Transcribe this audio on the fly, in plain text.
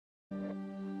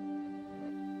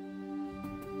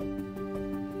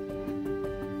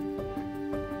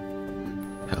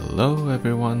Hello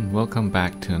everyone, welcome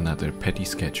back to another petty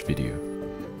sketch video.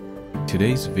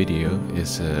 Today's video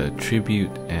is a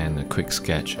tribute and a quick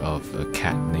sketch of a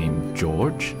cat named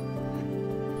George.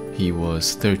 He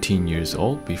was 13 years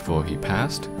old before he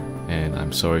passed, and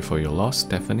I'm sorry for your loss,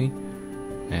 Stephanie,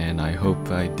 and I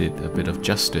hope I did a bit of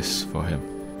justice for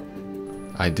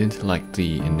him. I didn't like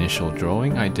the initial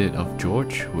drawing I did of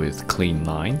George with clean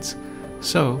lines,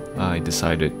 so I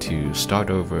decided to start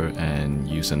over and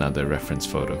use another reference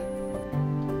photo.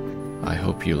 I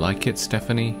hope you like it,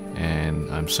 Stephanie, and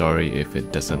I'm sorry if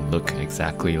it doesn't look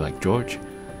exactly like George,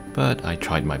 but I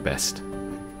tried my best.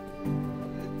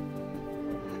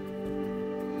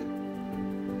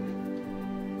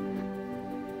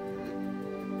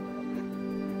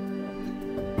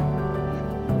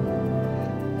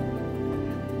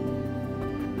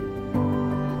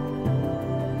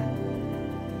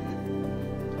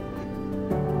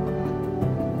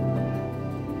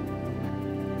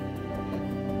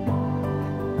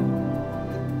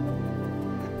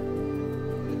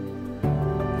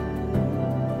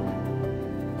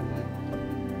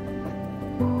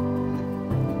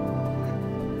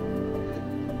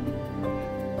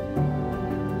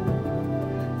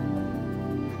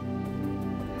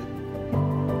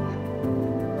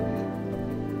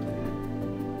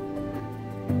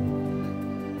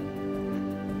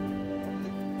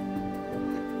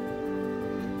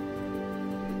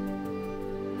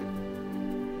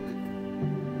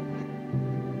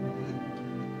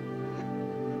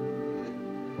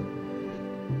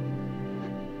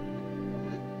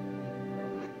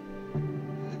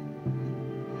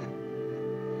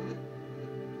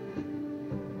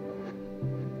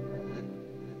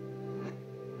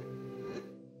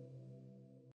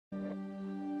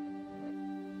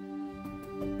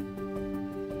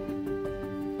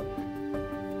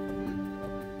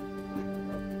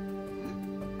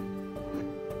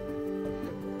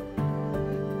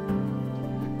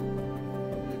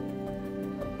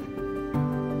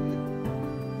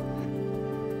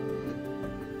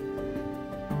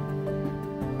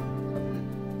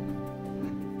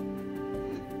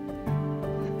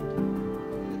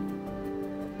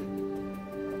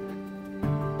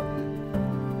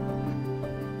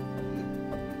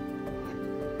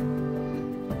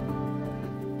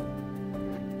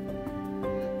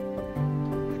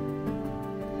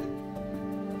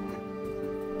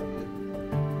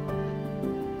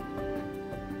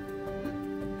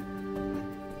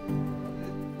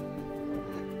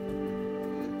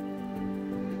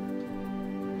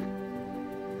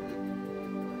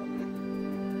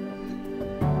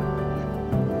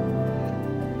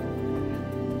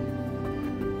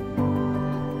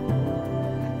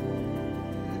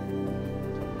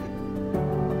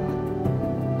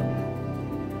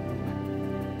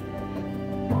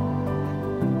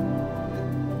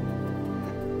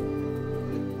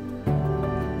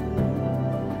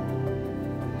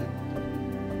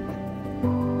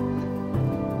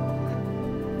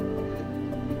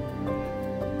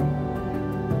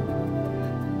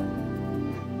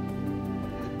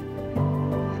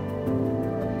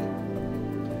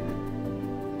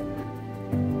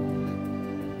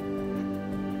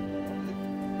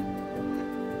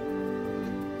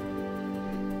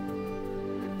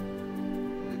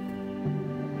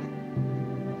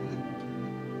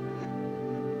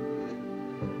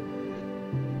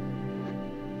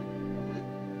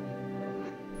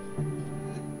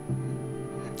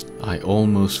 I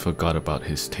almost forgot about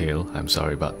his tail, I'm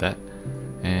sorry about that,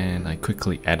 and I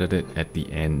quickly added it at the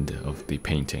end of the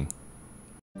painting.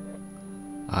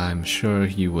 I'm sure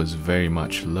he was very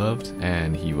much loved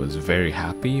and he was very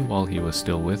happy while he was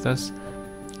still with us,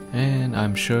 and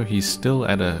I'm sure he's still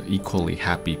at an equally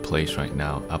happy place right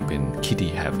now up in kitty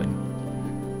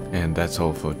heaven. And that's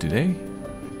all for today.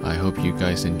 I hope you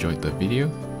guys enjoyed the video.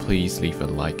 Please leave a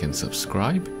like and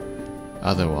subscribe.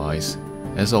 Otherwise,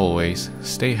 as always,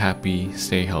 stay happy,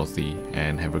 stay healthy,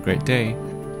 and have a great day.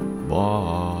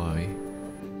 Bye.